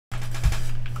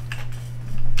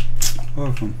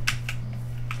Welcome.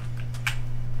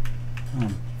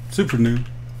 Super new.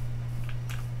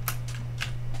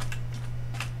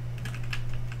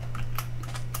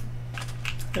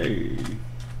 Hey.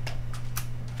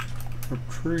 A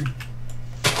tree.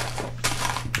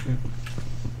 Okay.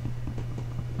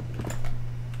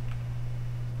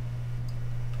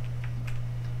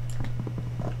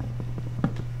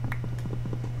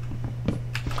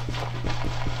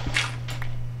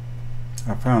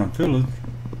 I found a village.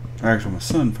 Actually, my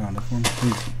son found it for me.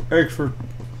 He's expert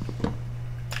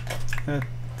at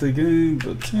the game,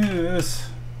 but yes.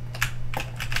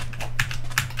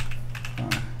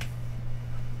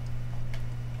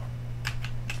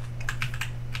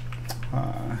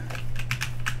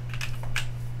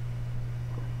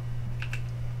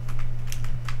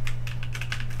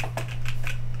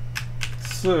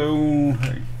 So,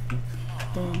 hey.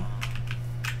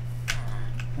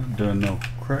 I'm doing no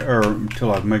crap, or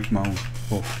until I make my own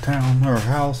little town or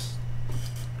house.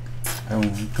 I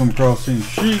don't come across any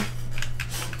sheep,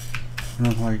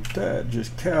 nothing like that.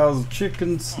 Just cows,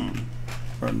 chickens,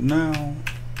 right now.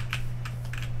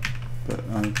 But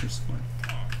I'm just like,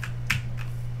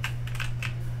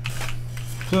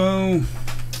 so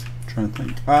trying to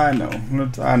think. I know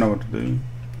what to do.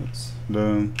 It's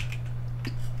done.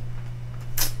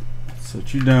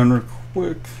 Set you down real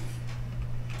quick.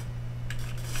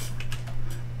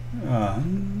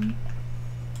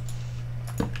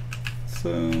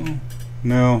 So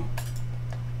now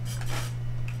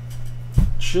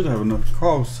should have enough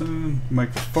coal soon to make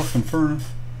a fucking furnace.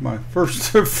 My first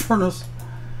furnace.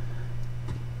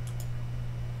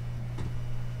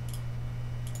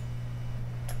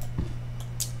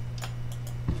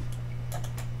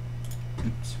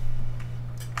 Oops.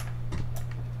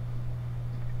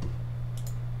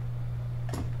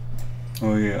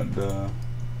 Oh yeah, it's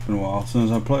been a while since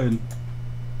I played.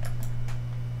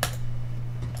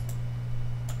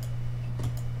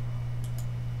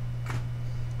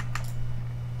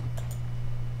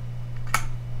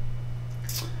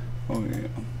 Oh yeah.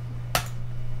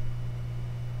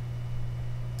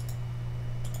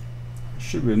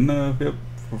 Should be enough, yep,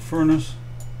 for furnace.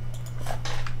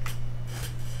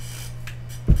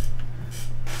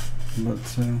 But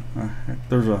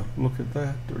there's a look at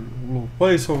that. There's a little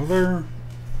place over there.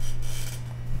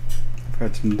 I've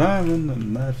had some diamond,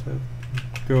 and that's it.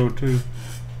 Go to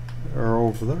or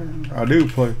over there. I do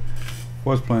play.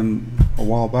 Was playing a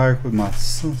while back with my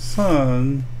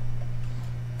son,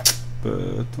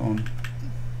 but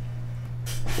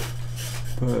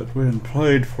we hadn't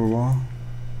played for a while.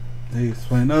 He's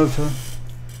playing other stuff.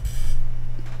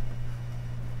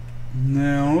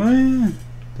 Now,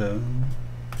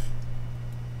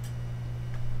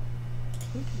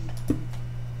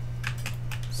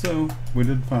 so we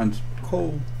did find some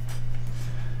coal.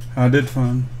 I did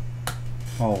find,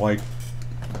 oh, like,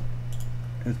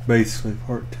 it's basically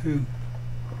part 2.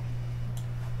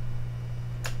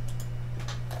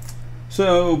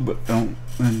 So, but don't,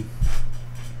 and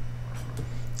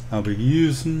I'll be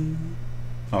using,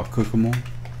 I'll cook them all,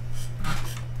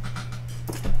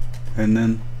 and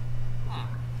then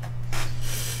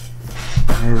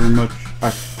however much,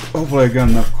 hopefully I got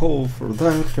enough coal for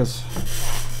that, because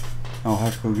I'll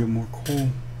have to go get more coal.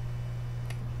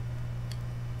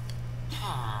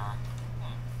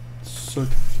 So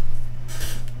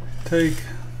take,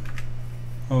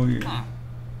 oh yeah,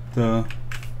 the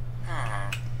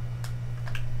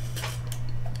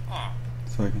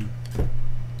second.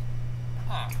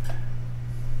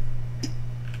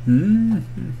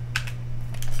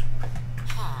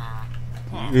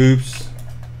 Oops.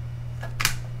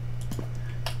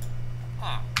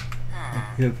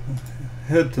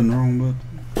 Hit the wrong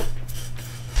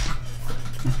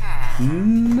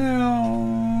button.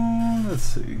 Now, let's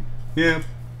see. Yep.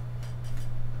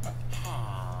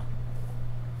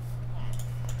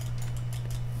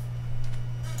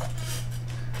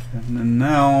 And then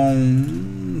now,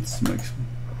 let's make some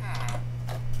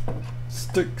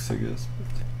sticks, I guess. But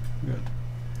good.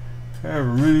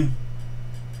 However many.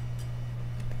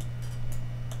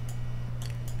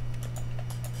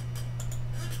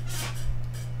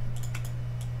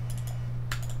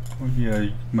 Oh yeah, you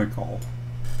can make all.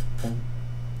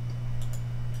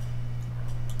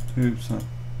 Oops, there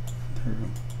we go.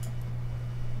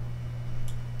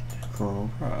 Curl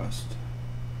Christ.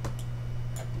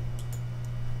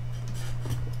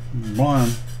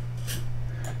 Blind.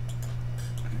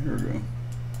 Here we go.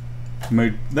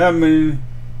 Made that many.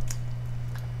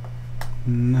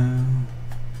 No.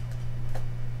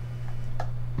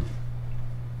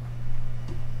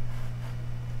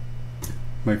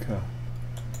 Make a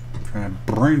try and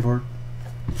brain fart.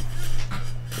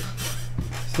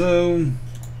 So So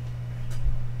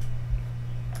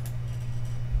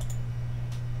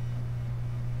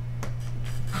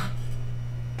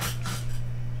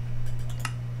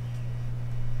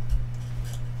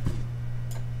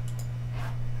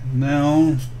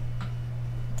now,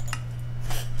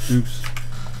 oops,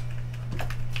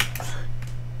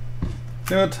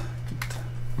 good.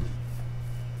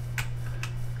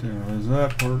 There's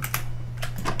that part.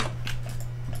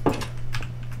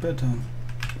 Bedtime.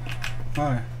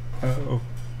 Hi. Uh-oh.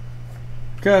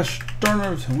 Gosh darn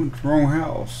it, I went to the wrong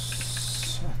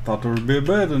house. I thought there would be a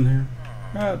bed in here.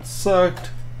 That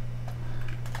sucked.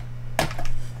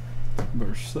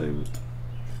 Better save it.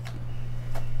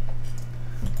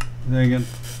 Dang it.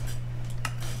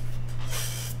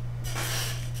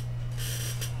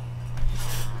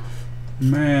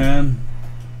 Man.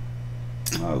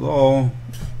 That was all.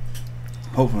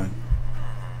 Hopefully.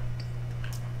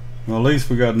 Well, at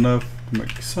least we got enough to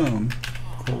make some.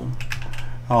 Cool.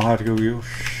 I'll have to go get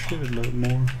shit a little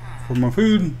more for my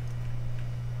food.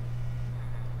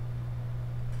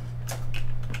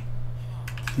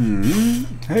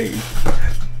 Hey,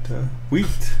 the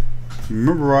wheat.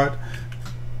 Remember right?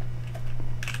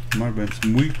 Might have been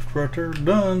some wheat right there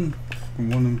done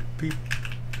from one of the people.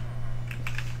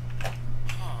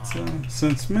 So,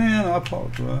 since man, I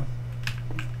apologize.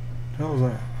 Hell was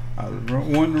that? I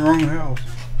went in the wrong house.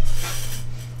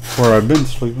 Where I've been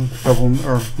sleeping a couple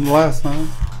or last night.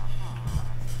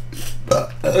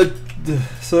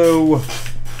 So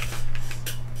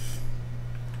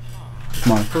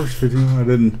my first video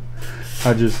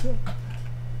I just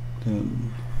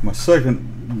my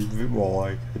second, well,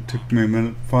 like it took me a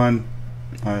minute to find.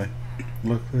 I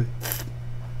looked at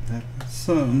that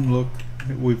sun. Look,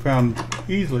 we found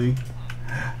easily.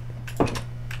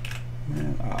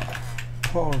 Man, I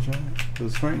apologize.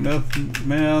 This ain't nothing,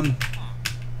 man.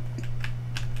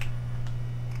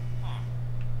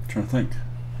 Trying to think.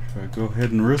 Should I go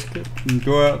ahead and risk it and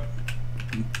go out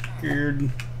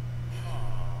scared?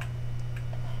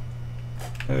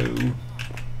 Oh,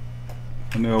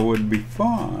 I know it would be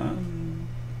fun.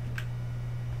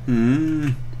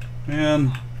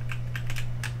 Man.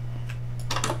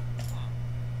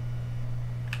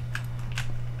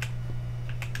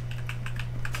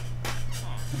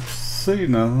 See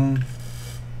nothing.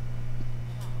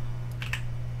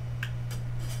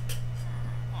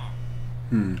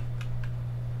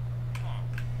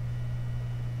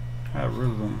 I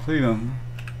really don't see them.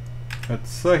 At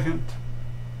second.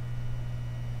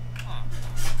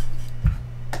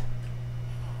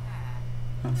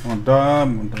 I'm gonna die,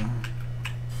 I'm gonna die.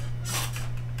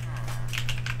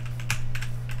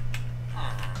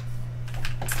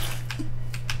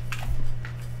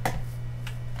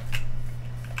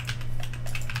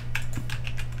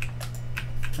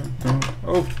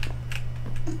 Oh.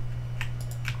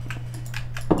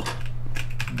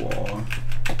 Boy.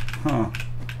 Huh.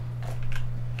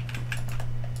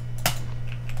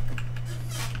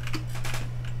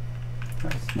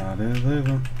 That's not it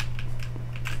either.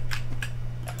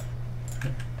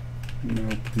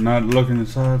 Nope. Not looking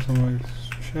inside somebody's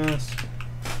chest.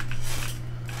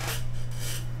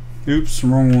 Oops,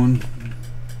 wrong one.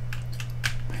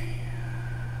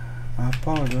 I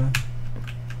apologize.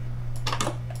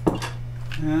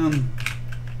 And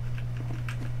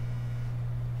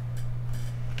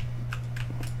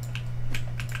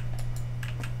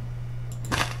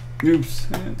oops,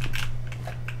 and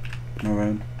my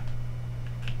bad.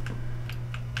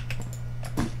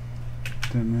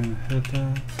 Didn't hit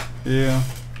that. Yeah,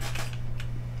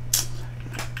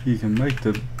 you can make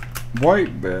the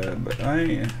white bed, but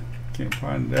I can't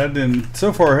find it. I didn't.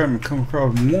 So far, I haven't come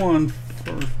across one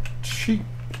for sheep.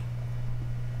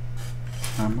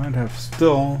 I might have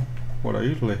still what I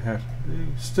usually have to do.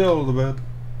 Still the bed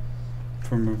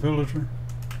from a villager.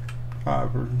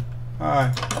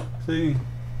 Hi, see,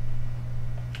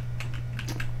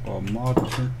 or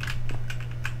monster.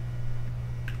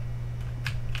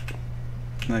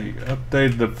 Now you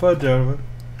updated the fudge out of it.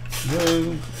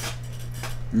 So,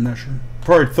 I'm not sure.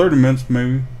 Probably 30 minutes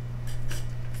maybe.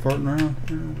 Farting around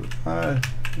here. But I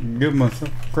give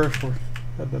myself a crash course.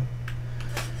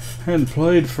 Hadn't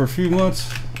played for a few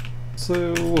months.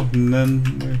 So, and then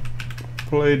we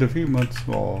played a few months.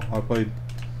 Well, I played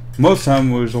most of the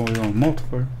time. It was only on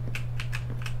multiplayer.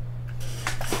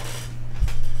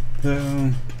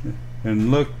 So,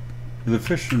 and look, the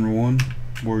fishing one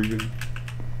where you.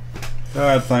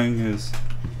 That thing has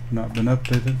not been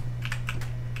updated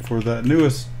for that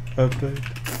newest update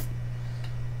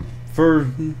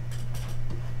version.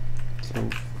 So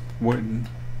waiting.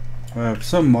 I have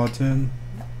some mods in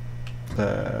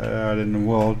that I didn't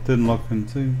didn't look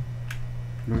into.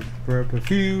 We grabbed a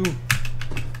few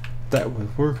that was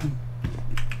working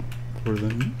for the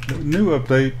new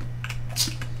update,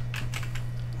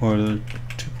 or the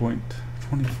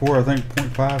 2.24, I think,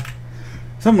 0.5,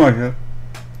 something like that.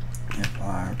 If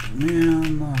I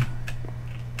recommend,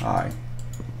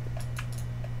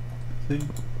 see,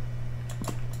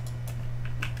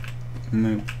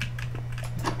 no.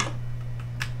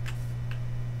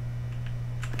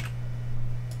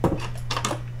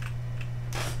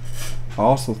 I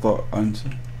also thought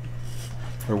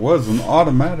there was an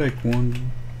automatic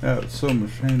one. That's so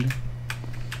much handy.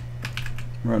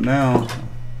 Right now,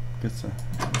 I guess I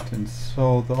have to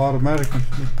install the automatic one.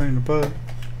 It's a pain in the butt.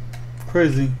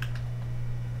 Crazy.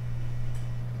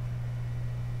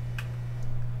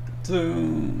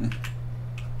 So,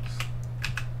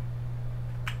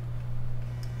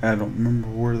 I don't remember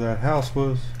where that house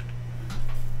was,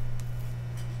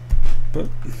 but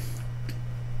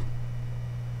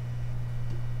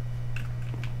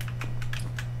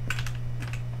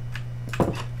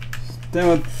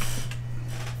damn it.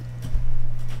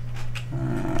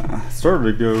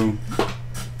 Started to go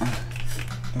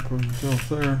upwards and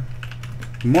there.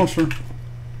 Monster.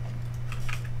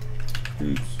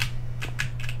 Oops.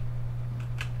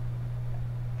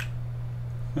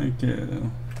 Thank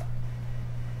you.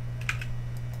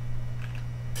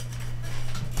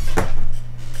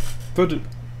 Put it.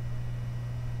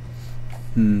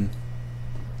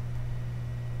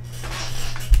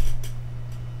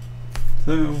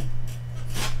 So,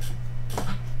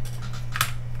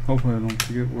 hopefully I don't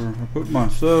forget where I put my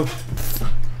stuff.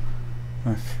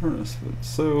 My furnace, but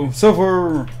so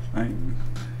far,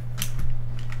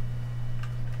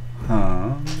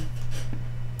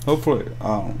 hopefully,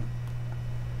 I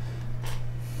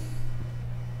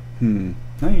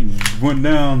went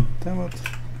down, damn it.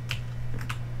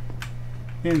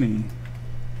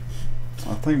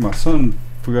 I think my son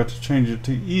forgot to change it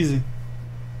to easy.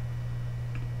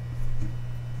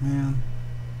 Man,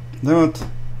 damn it.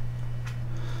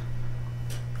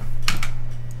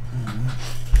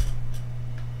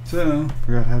 So,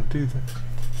 forgot how to do that.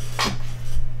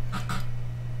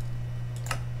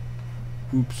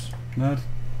 Oops, not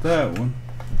that one.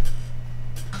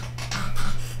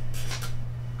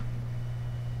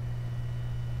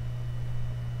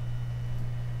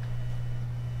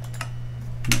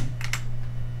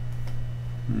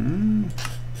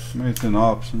 Maybe it's an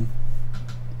option.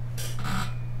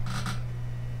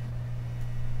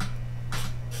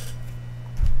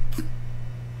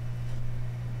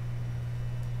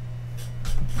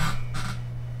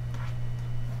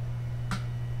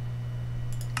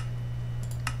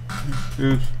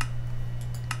 Oops.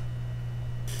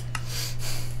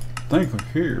 I think we're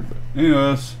here, but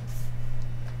anyways.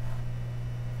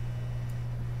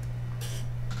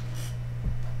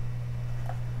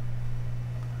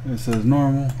 It says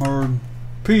normal, hard,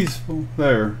 peaceful.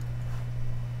 There.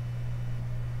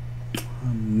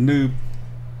 I'm a noob.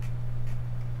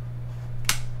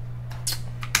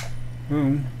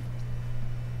 Boom.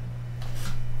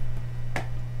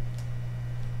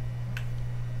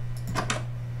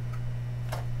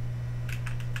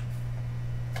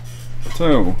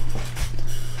 So,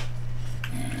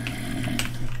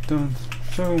 done.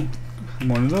 So,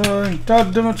 I'm on the line.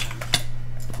 God damn it!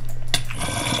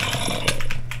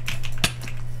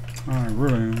 I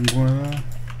really am going to die.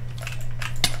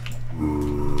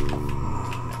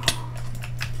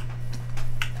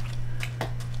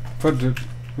 Put it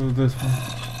with this one.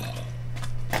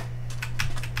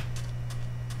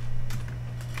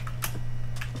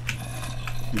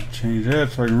 Change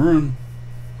that so I can run.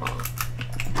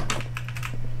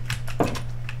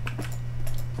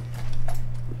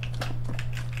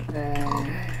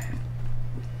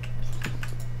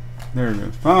 There it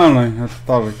is. Finally, I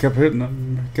thought I kept hitting it.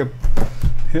 I kept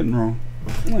hitting wrong.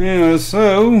 Yeah,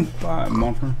 so bye,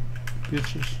 monster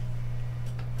bitches.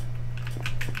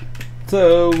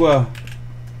 So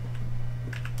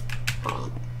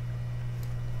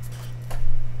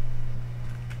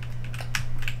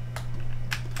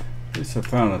at least I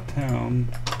found a town.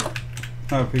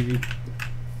 I figured.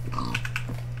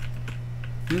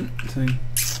 See,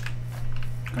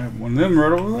 I have one of them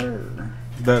right over there.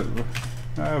 That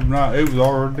I have not. It was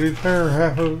already there,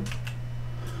 half of it.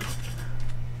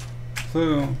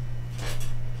 So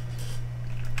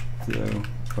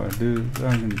if I do,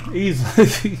 I can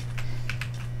easily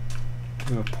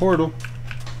do a portal.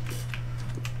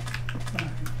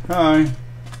 Hi.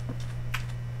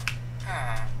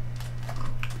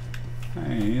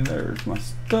 Hey, there's my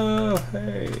stuff.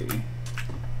 Hey.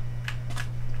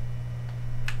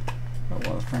 Oh,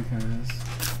 what I think it is.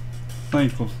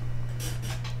 Thankful.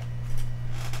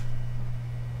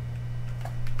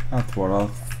 That's what I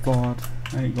thought.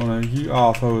 I ain't gonna use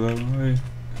auto though. They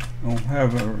don't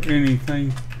have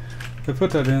anything to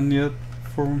put that in yet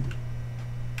for them.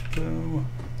 So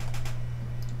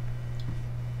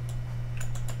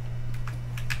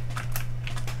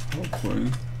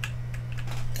hopefully,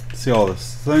 see all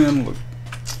this thing look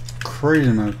crazy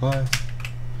in my class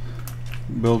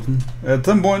building. At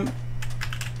some point,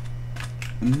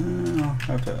 no, I'll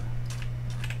have to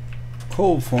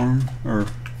cold farm or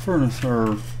furnace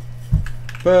or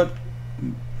but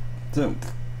so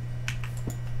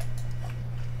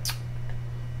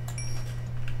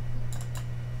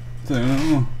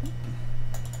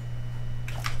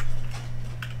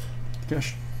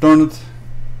gosh darn it.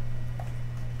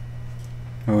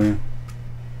 Oh yeah.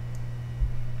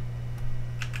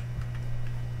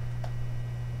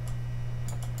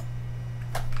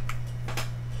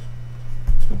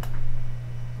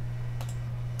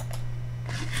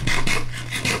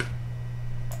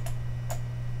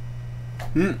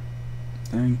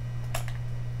 Dang.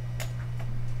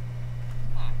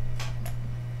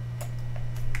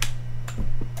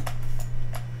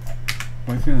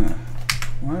 Why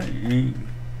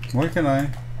can I?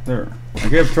 There. I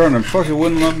kept trying to fuck it,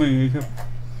 wouldn't let me.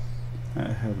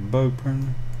 I had a bow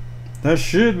printer. That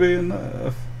should be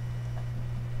enough.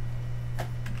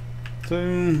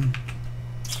 So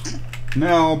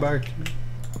now back to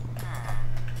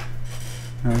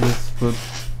I just put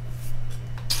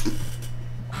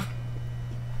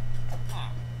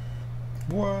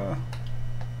what?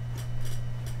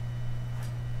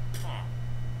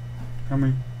 I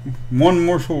mean, one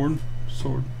more sword.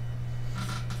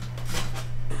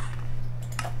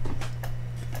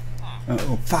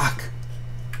 Oh fuck!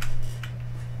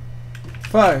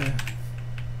 Fuck!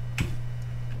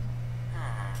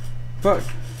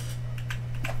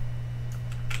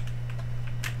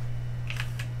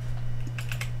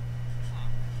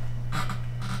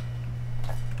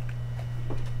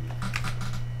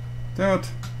 Damn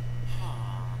it!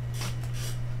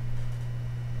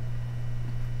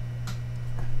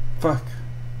 Fuck!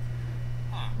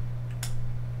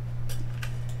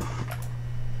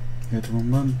 Hit the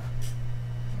wrong button.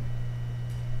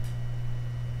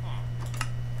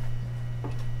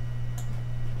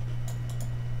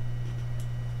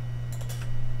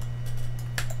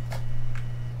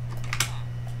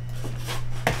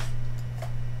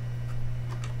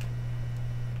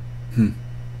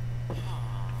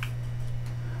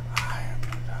 I am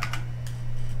gonna die.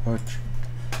 Watch.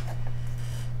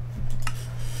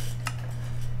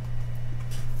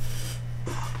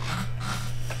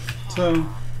 So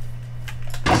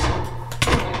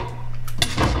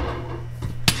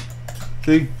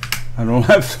see, I don't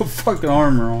have the fucking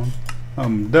armor on.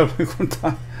 I'm definitely gonna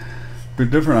die. Be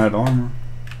different. I had armor.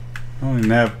 I don't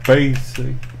even have face.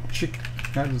 See, chick.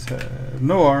 I just have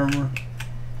no armor.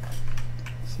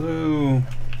 So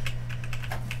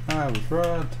I was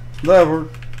right. That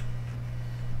worked.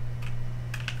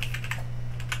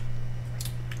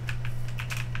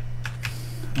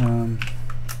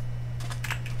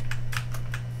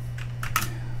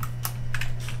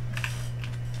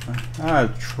 I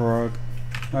tried.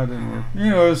 I didn't work.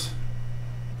 Anyways.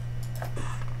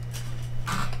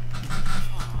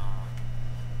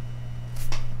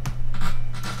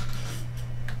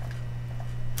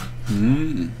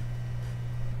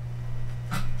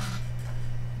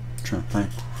 Trying to think.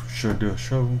 Should I do a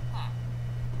shovel?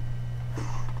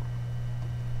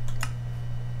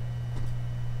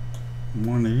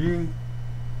 One of you.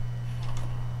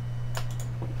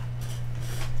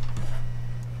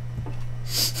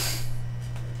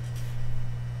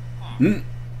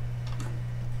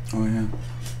 Oh yeah.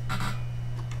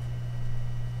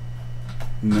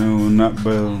 No, not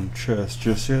building chest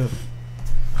just yet.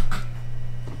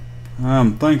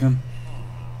 I'm thinking.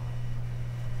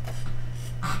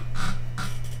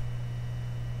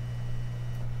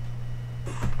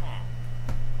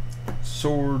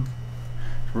 Sword.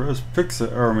 Let's fix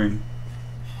it. Or I mean,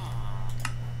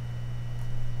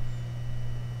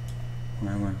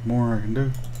 well, more I can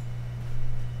do.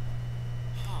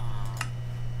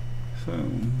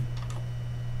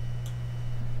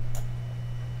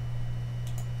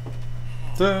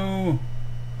 So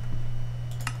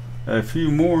a few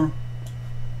more.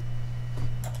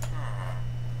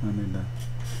 I need that.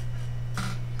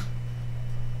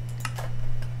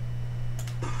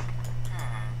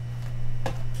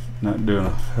 Not doing a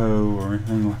hoe or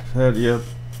anything like that yet.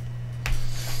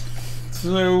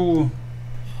 So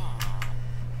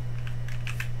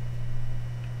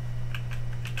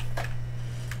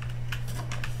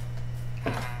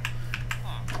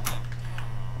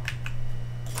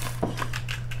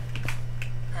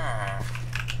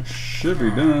should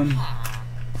be done.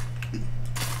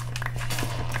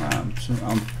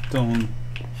 I'm done.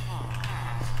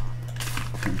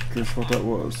 Guess what that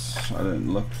was? I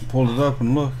didn't look. Pulled it up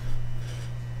and look.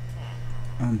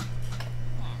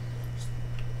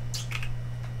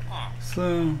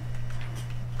 So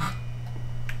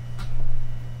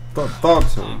thought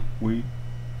so. We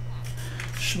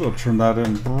should have turned that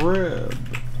in bread.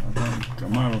 I think I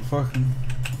might have fucking.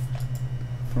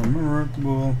 If I remember it,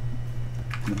 well,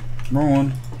 wrong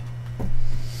one.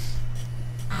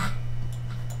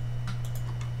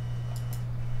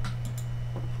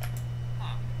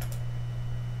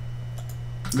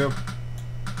 Yep.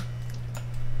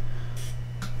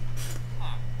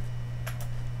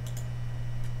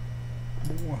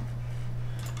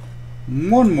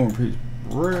 One more piece of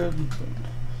bread,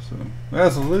 so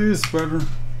that's at least better.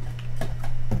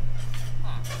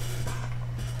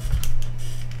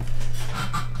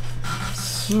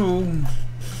 So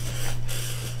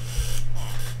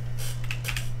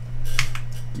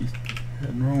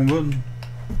had the wrong button.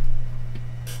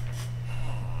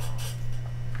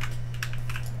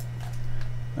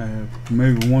 I have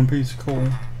maybe one piece of coal.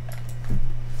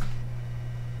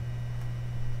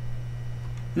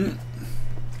 I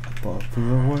thought it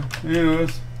that way.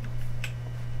 Anyways.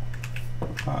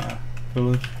 Hi,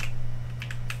 village.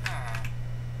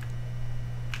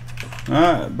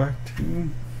 Alright, back to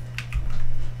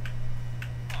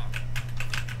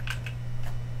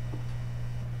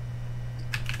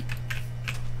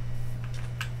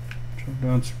chop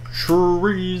down some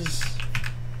trees.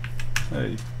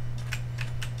 Hey.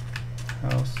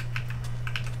 House.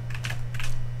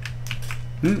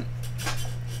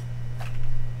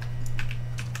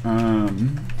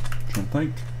 Trying to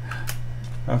think.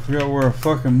 I forgot where I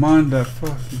fucking mined that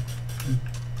fucking.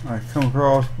 I come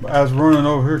across. I was running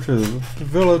over here to the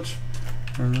village,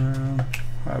 and I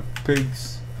have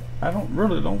pigs. I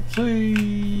don't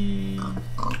see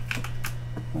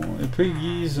only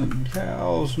piggies and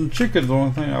cows and chickens. The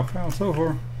only thing I found so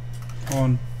far.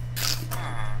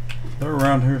 They're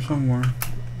around here somewhere.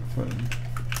 If I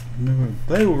knew if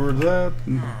they were that.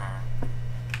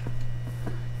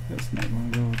 It's not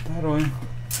going to go that way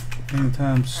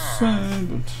anytime soon,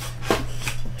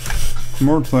 but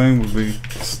more thing would be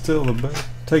still the best.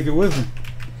 Take it with me.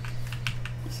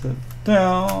 Sit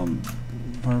down,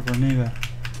 or if I need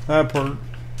that part.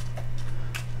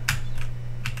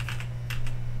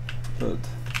 But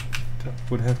I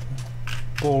would have to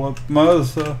pull up my other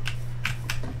stuff.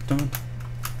 Don't.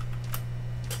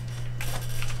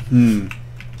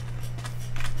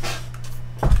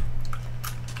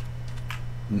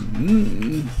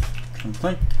 Trying to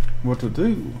think what to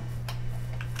do.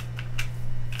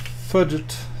 Fudge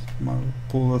it. Might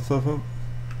pull that stuff up.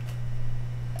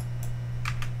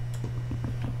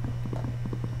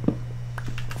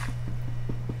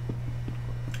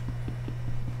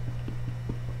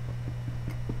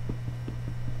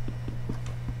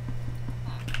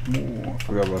 Oh, I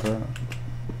forgot about that.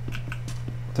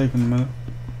 Taking a minute.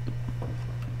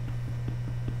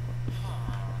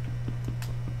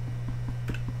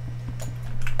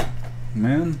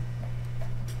 Man,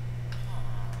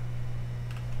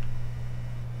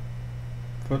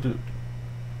 put it,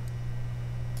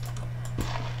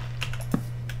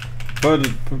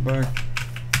 put back.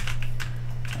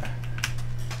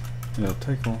 Yeah,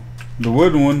 take all the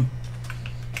wooden one,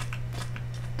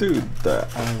 dude.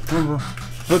 That I remember.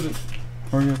 Put it.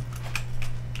 Hurry up.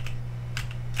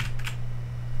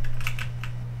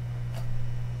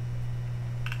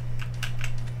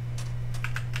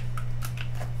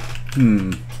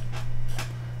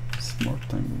 Smart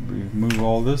thing would be move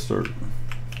all this dirt.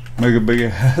 Make a big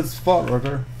ass spot right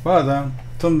there. By then,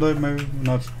 someday maybe. I'm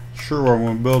not sure where I'm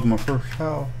going to build my first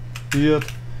house yet.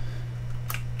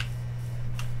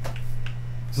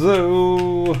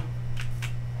 So,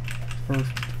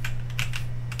 first,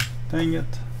 dang it.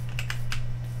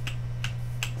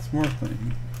 Smart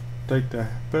thing. Take the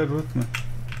bed with me.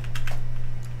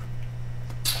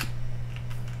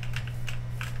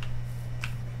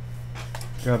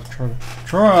 Gotta try.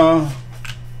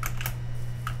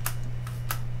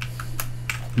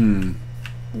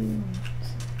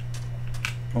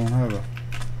 Don't have a.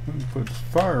 We can put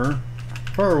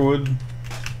firewood.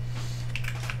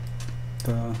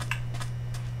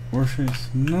 Where she's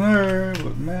there,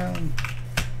 but man.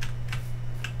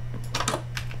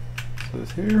 So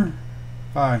it's here.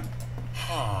 Hi.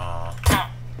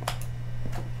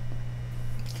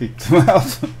 Kicked them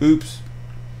out. Oops.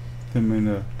 Didn't mean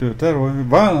to do it that way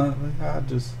violently. I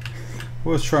just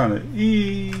was trying to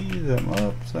ease them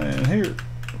up, saying here.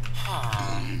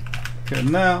 Okay,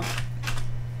 now.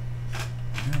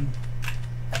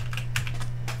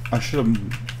 I should have.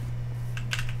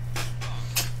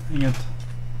 Dang it.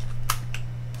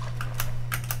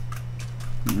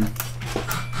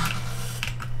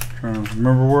 Trying to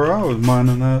remember where I was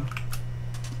mining at.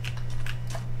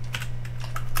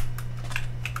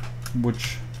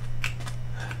 Which.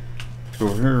 Go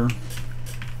here.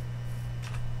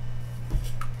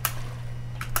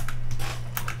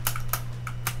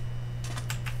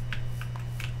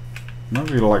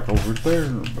 Maybe like over there,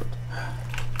 but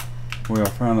well, I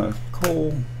found that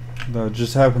coal that I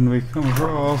just happened to be coming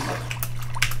across.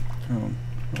 Oh,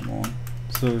 come on,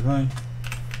 silly thing.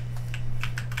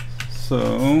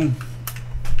 So,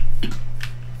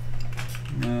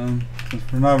 since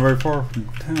we're not very far from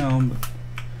town, but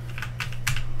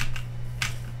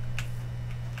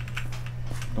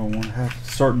don't want to have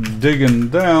to start digging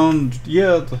down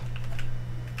yet.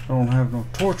 I don't have no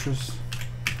torches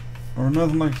or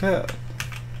nothing like that.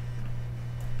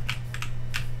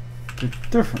 It's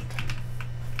different.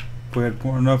 If we had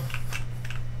more enough.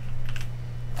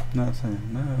 Not saying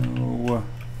no,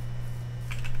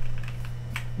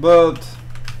 but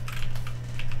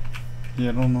yeah,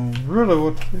 I don't know really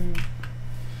what to do.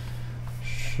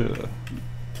 Should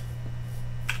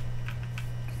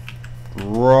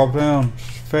drop down,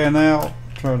 fan out,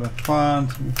 try to find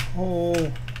some coal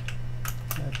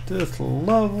at this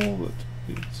level, but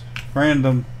it's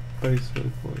random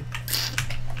basically.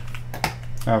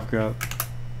 I've got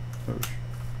those.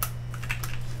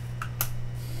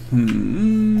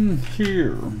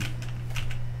 Here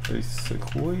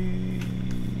basically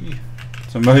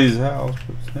somebody's house,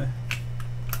 but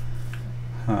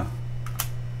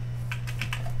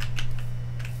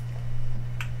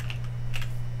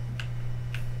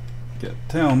get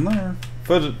down there,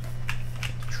 put it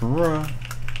try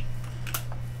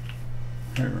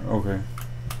here. Okay,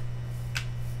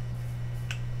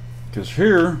 because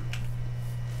here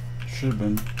should have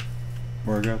been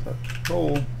where I got that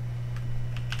coal.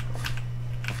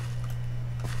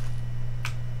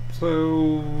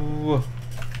 So,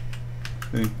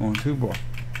 see, on 2 bar.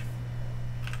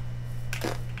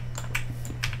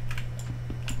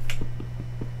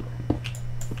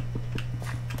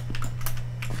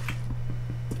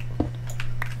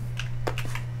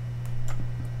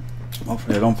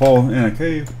 Hopefully I don't fall in a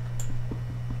cave.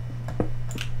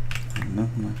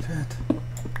 Nothing like that.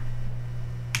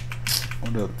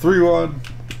 What a 3 wad,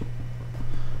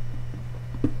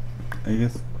 I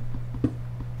guess.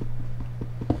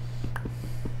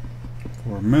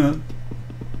 For a minute,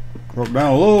 drop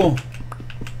down a little,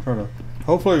 try to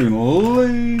hopefully we can at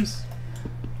least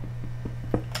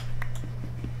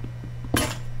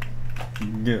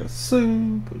get a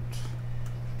soup.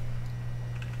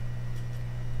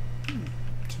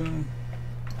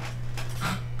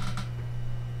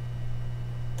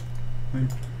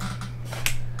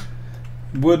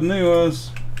 Wood knew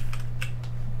us.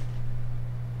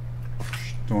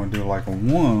 Don't want to do like a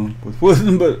 1 with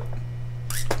wood, but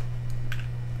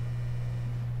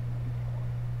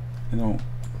you don't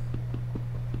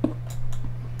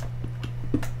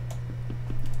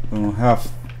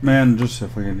half man, just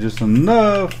if we can just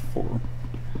enough for.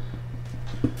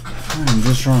 I'm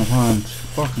just trying to find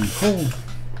fucking coal.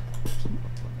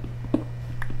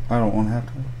 I don't want to have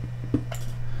to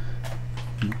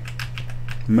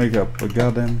make up a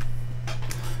goddamn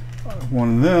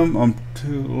one of them. I'm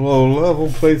too low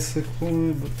level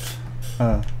basically,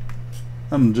 but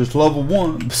I'm just level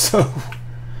 1, so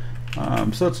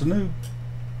I'm such a noob.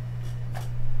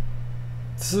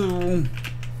 So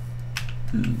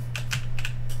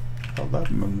oh,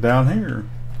 that down here.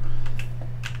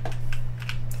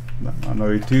 That might not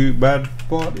be too bad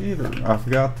spot either. I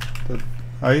forgot that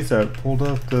I used to have pulled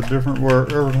up the different where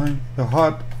everything, the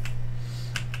hot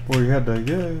where you had to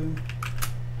go.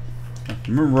 If I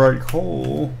remember right,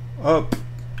 coal up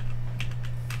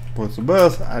was the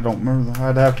best. I don't remember.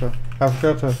 I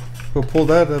forgot to go pull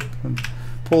that up and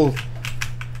pull.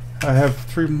 I have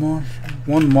 3 monitors.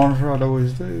 1 monitor I'd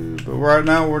always do, but right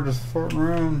now we're just farting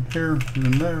around here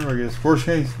and there. I guess worst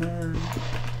case there.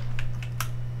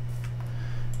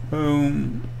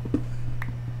 Boom.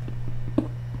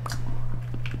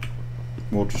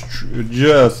 We'll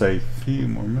just a few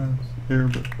more minutes here,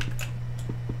 but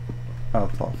I'll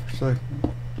talk for a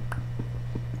second.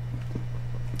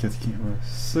 Guess you can't really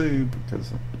see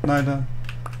because of nighttime.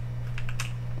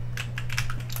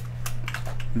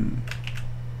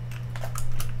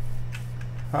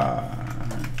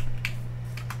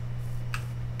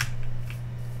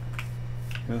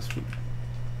 Guess we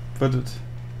put it,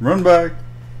 run back,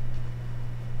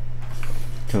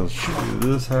 because shoot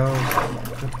this house.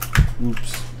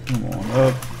 Oops, come on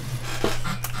up.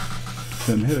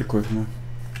 Didn't hit it quick enough.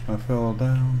 I fell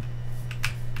down.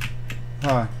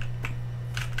 Hi.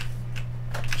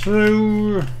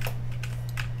 So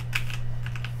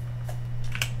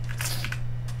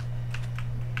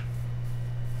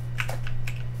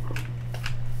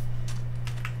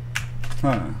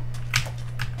hi.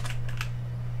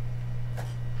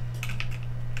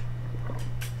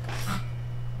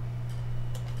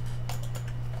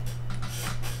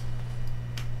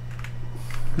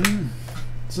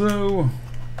 So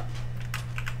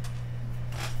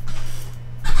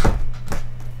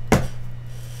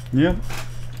yep.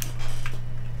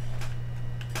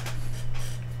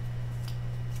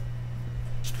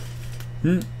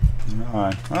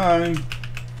 Hi.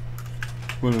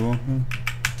 What do you want?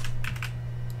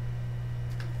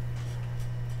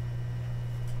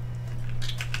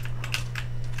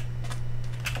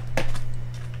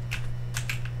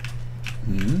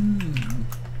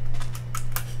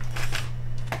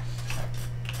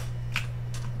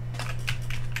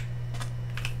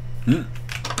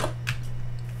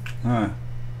 Hi.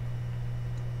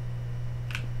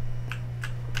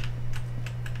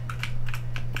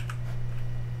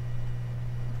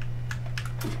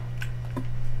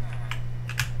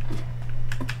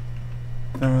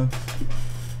 Damn it.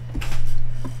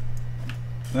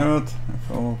 Damn it. I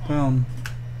fell down.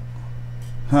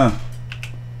 Huh.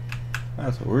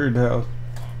 That's a weird house.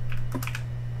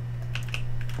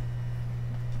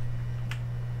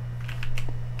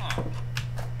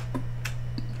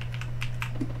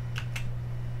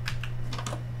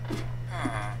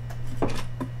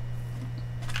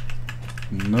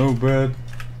 No bed.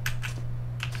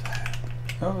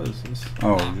 How is this?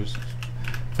 Oh, just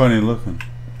funny looking.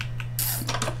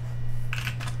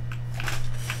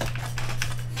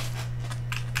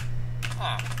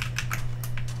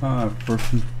 Hi,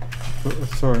 person.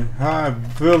 Sorry. Hi,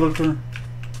 villager.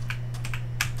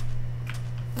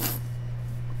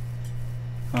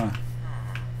 Hi.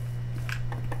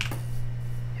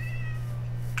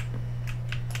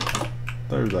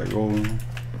 There's that golden.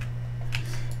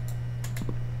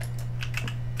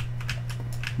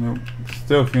 Nope,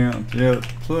 still can't yet,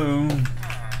 so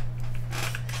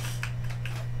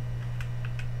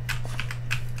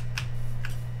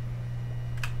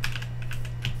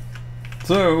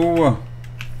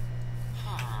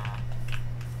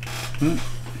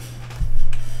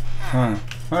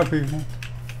hi people.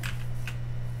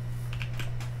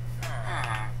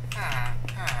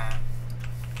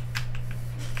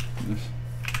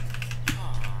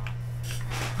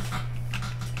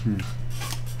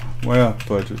 Well,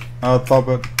 budget. I thought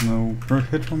about no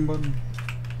hit one button.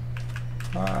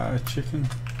 Hi, chicken.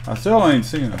 I still ain't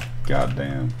seen a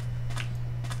goddamn.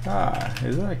 Hi,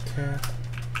 is that a cat?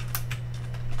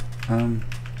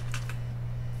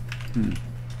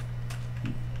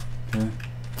 Okay.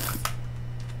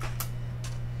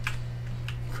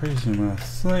 Crazy my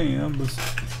thing. I'm just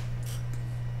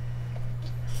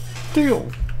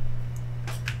still.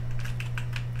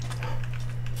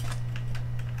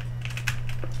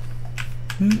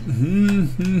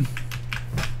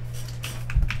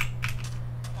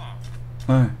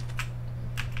 Hi.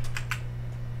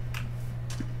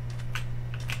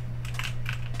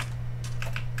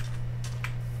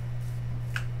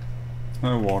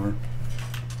 No water.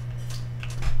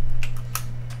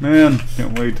 Man,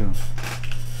 can't wait to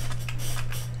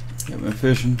get me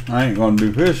fishing. I ain't gonna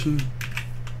do fishing.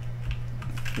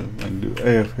 I can do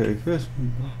AFK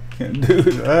fishing. Can't do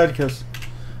that because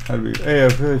I'd be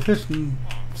AFK fishing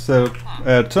set up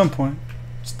at some point.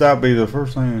 Stop be the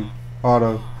first thing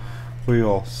auto. We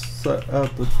all set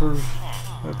up the first.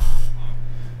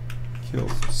 Kill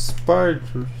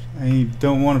spiders. I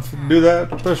don't want to do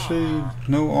that, especially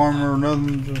no armor or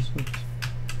nothing. Just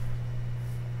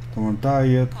don't want to die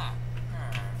yet.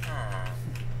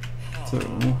 So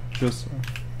just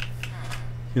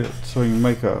get so you can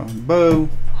make a bow.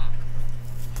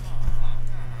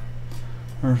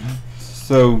 Or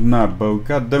so not bow.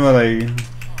 God damn it,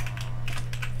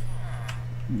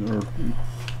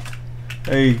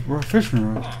 a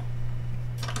fishing rod.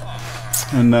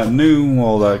 And that new,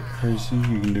 all that crazy,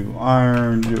 you can do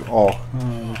iron, do all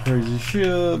kinds of crazy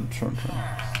shit.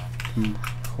 Sometimes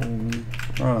cold.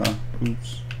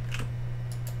 Oops.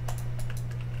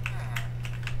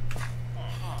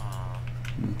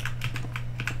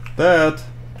 That.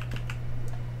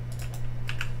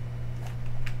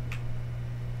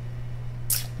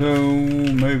 So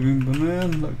maybe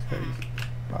banana. Okay.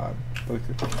 Bye.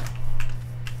 Okay.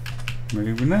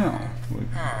 Maybe now we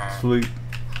can sleep.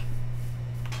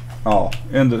 I'll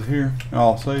end it here.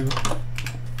 I'll save it.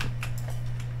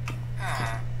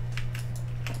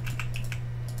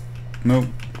 Nope.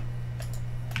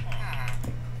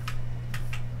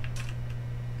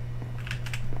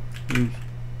 Oops.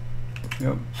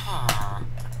 Yep.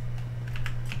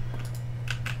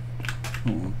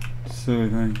 Come on. Silly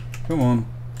thing. Come on.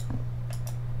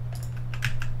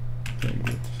 Okay,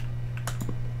 good.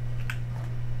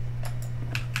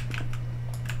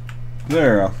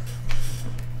 There. I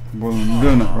wasn't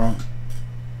doing it right.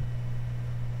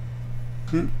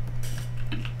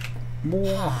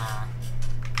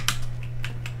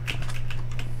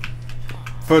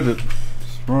 Put it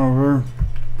run over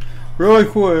really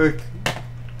quick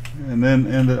and then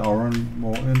end it. I'll run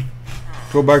more in.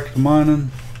 Go back to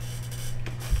mining.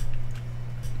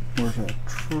 Where's that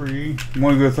tree?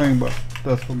 One good thing about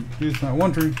that's what I'm using that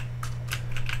one tree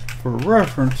for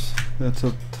reference. That's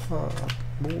up top.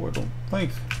 Oh, I don't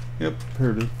think. Yep,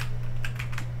 here it is.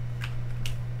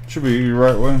 Should be the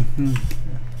right way.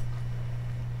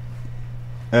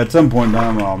 At some point in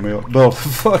time, I'll build a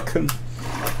fucking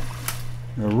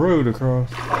a road across.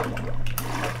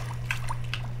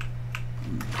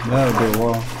 That'll be a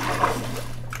while.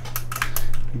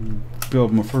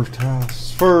 Build my first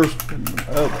house first, and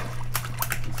up.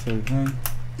 Same thing.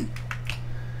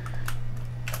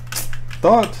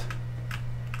 Thought.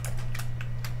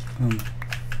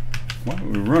 Why are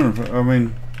we running for? I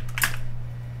mean,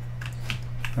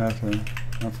 I have to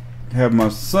have my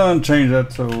son change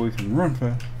that so we can run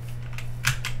fast.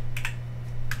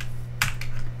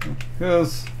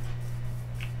 Because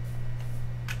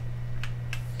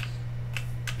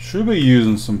should be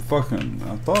using some fucking.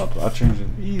 I thought I changed it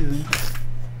easy.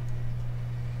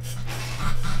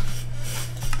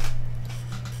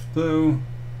 So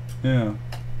yeah,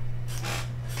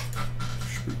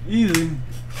 should be easy.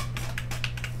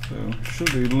 So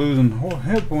should be losing whole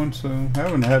hit points. So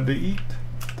haven't had to eat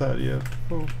that yet.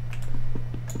 Oh.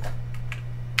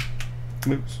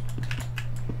 Oops.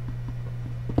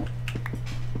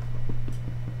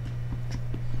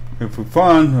 If we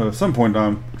find at some point in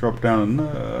time drop down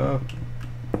enough.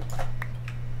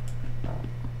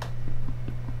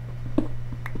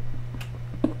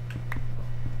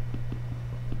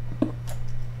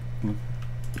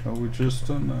 Oh, we just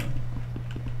done that.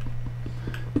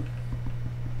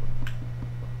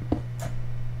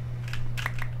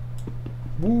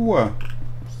 Woo!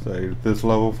 Stay at this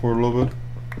level for a little bit.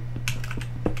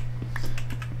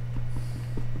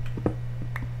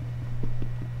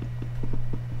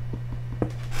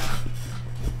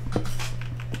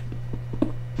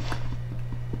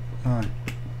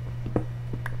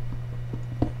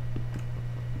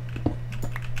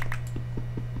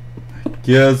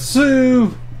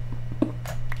 Yazoo!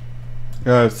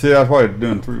 Guys, see, that's why it's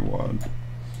doing 3 wide.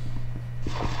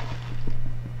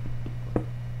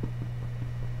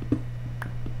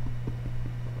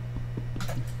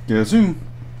 Yazoo!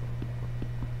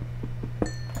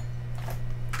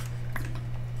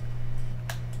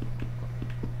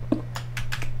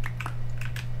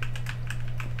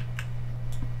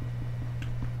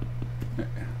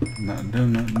 Not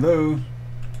doing none of those.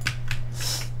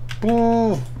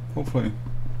 Oh, hopefully.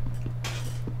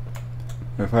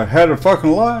 If I had a fucking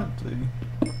light, see.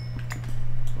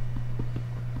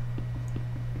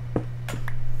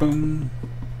 Boom.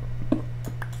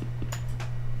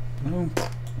 No.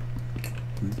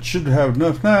 Should have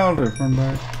enough now to run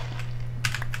back.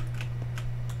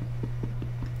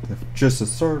 If just a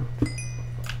start.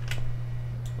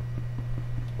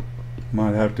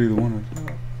 Might have to do the one at the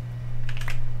top.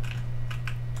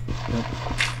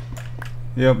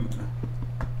 Yep.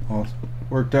 All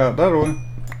worked out that way.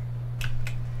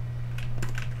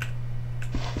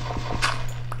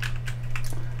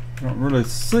 Don't really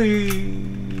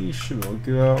see. Should I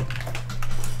get out?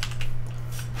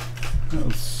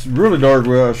 It's really dark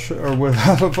without or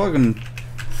without a fucking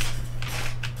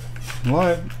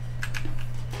light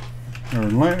or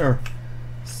layer.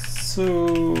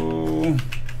 So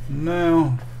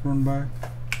now run back.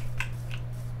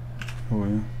 Oh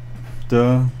yeah.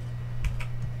 Duh.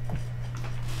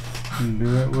 You can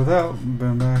do that without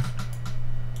being back.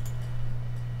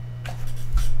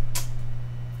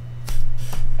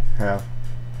 Half.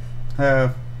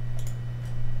 Half.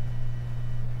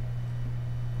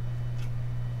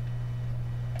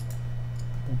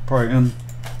 We'll probably end.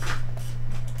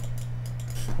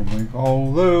 I'll make all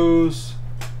of those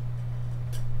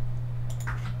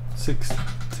 16.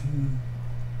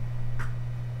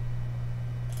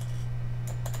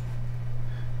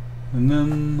 And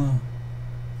then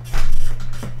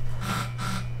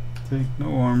take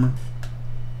no armor.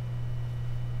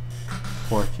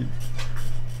 Watch it.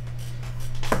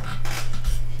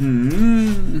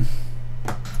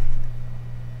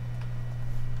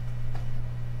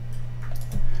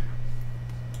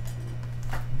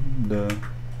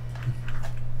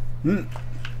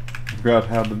 forgot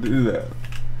how to do that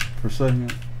for a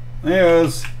second.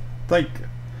 Anyways, think.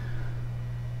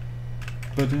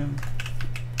 Put in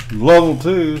level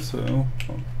 2, so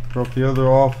I'll drop the other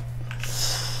off.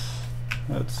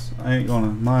 I ain't gonna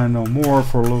mine no more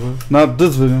for a little bit. Not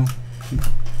this video.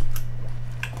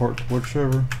 Part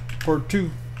whichever. Part 2.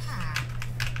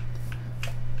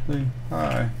 See,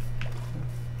 hi.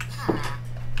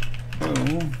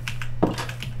 Oh.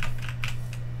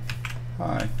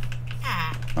 Hi.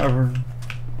 I heard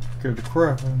scared the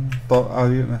crap out of me. Thought I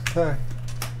was getting attacked.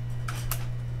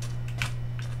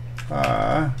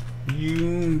 Hi.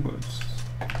 You but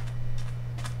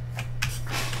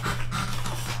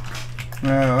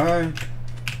alright.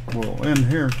 Well, in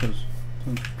here because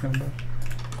since we come back.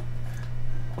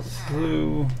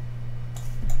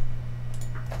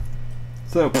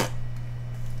 So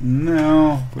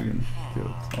now we can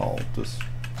get all this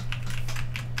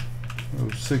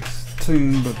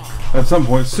 16, but at some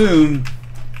point soon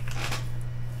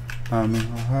I'll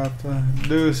have to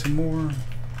do some more.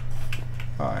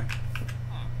 Hi.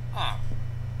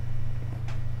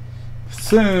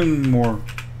 Soon more.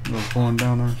 We're going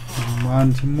down there and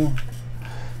mine some more.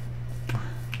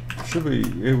 Should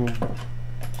be able.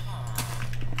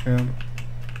 And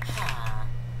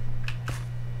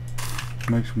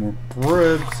make some more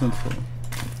bread since we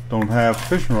don't have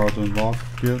fishing rods involved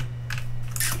yet.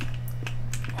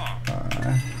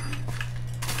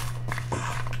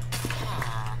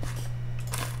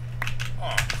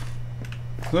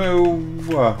 So,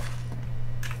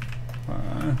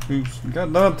 oops,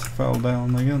 got that fell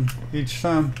down again each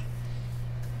time.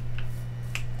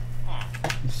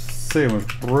 Let's see how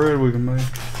much bread we can make.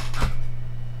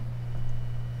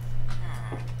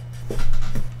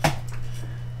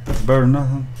 Better than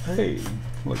nothing. Hey,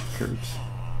 look, carrots.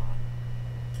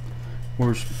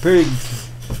 Where's pigs?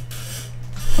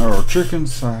 Or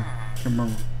chickens? I can't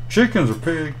remember. Chickens or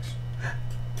pigs?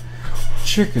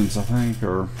 Chickens, I think,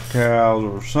 or cows,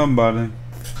 or somebody.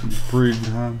 Breed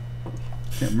behind.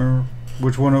 Can't remember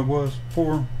which one it was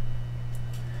for.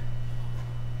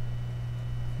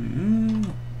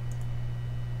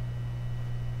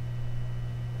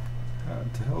 How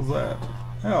the hell's that?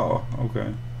 Oh,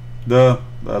 okay. Duh.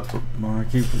 That's what I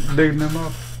keep digging them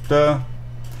up. Duh.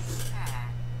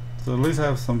 So at least I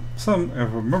have some. If I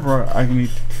remember right, I can eat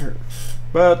the carrots.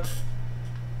 But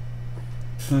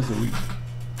this is a week.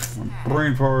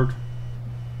 Brain fart.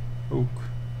 Oak.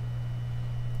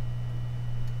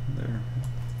 There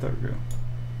we go.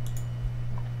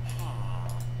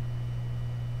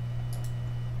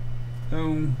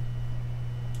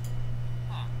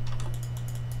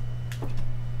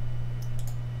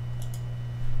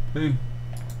 See?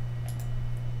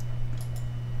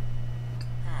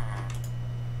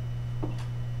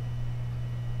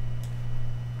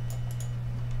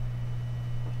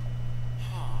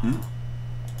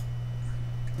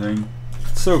 Dang.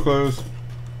 So close.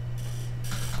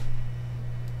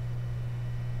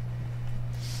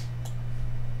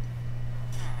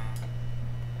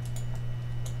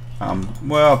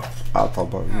 Well, I thought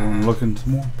about going looking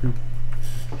some more people.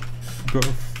 Go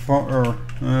far, or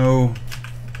no.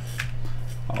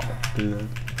 I'll do that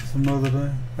some other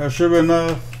day. That should be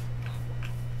enough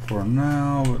for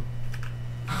now, but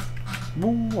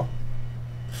whoa,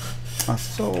 I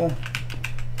saw.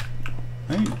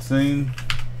 Ain't seen.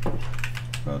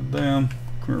 God damn,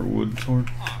 come here, wood sword.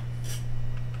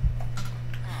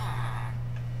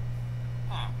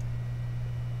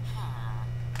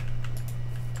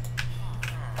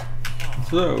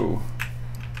 So,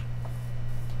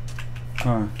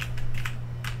 alright.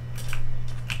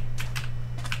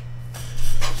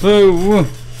 So,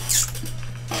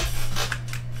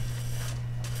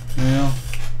 yeah.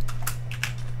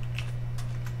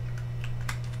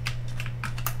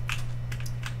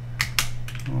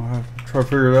 I'll have to try to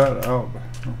figure that out.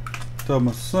 Tell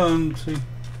my son, see.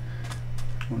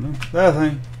 That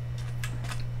thing.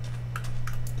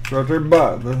 It's right there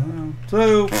by the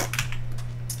so.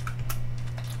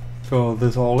 Fill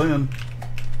this all in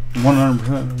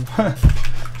 100%.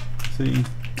 See,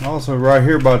 also right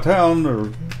here by town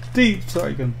or deep, so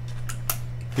I can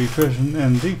be fishing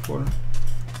in deep water.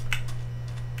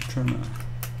 Trying to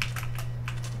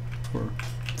work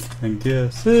and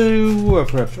guess. Oh, I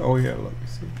forgot. Oh yeah, let me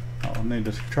see. I need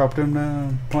to chop them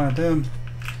down, plant them,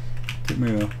 get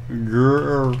me a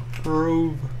grove.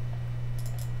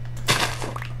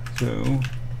 So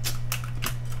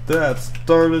that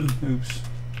started. Oops.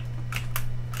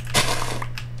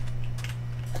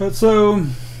 But so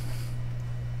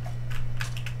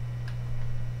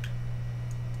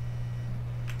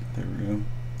there we go.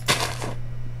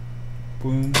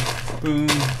 Boom, boom,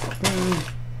 boom.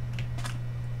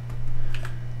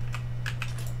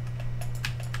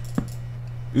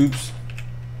 Oops.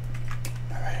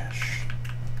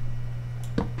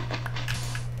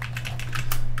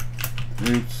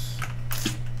 Oops.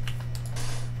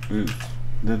 Oops.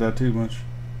 Did that too much.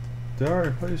 Did I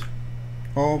already place?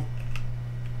 Oh.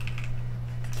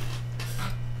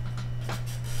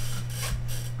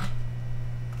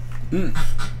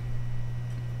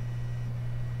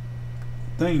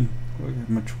 Dang. Look how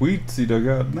much wheat seed I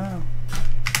got now.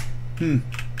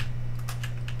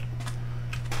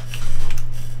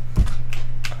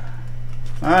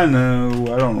 I know,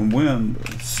 I don't know when,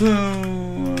 but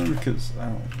soon, because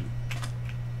I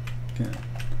can't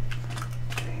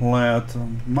plant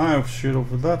my shit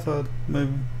over that side,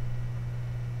 maybe.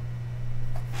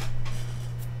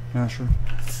 Not sure.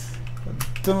 But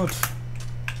damn it.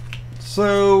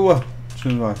 So, as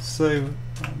soon as I save it,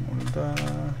 I'm gonna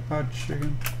die. Hot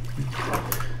chicken.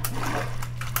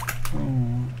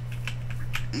 Oh.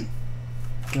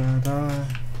 Die.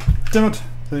 Damn it.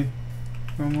 See?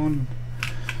 Come on.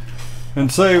 And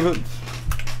save it.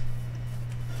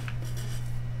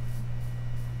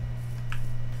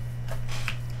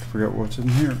 Forgot what's in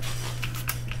here.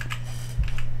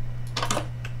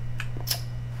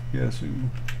 Yes,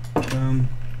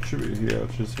 should be, yeah,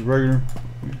 it's just a regular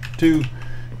 2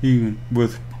 even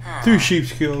with 3 sheep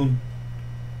killed.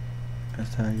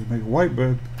 That's how you make a white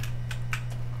bread.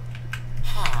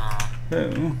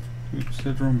 Oh, oops,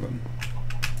 hit the wrong button.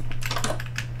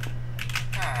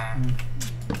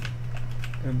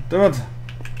 And do it.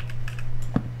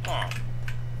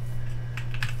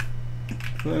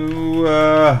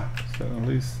 So at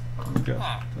least we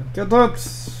got that.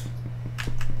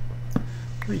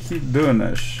 Why do you keep doing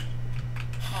that?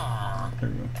 There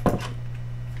we go.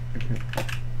 Okay.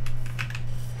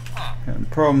 Having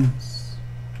problems.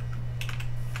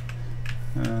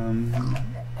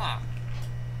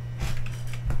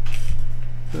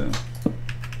 So.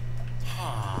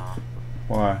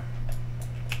 Why?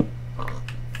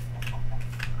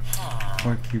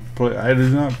 Why keep play? I do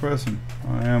not press them.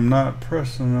 I am not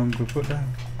pressing them to put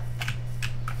down.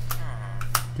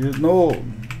 Getting old.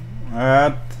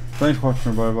 Alright. Thanks for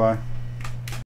watching, everybody. Bye.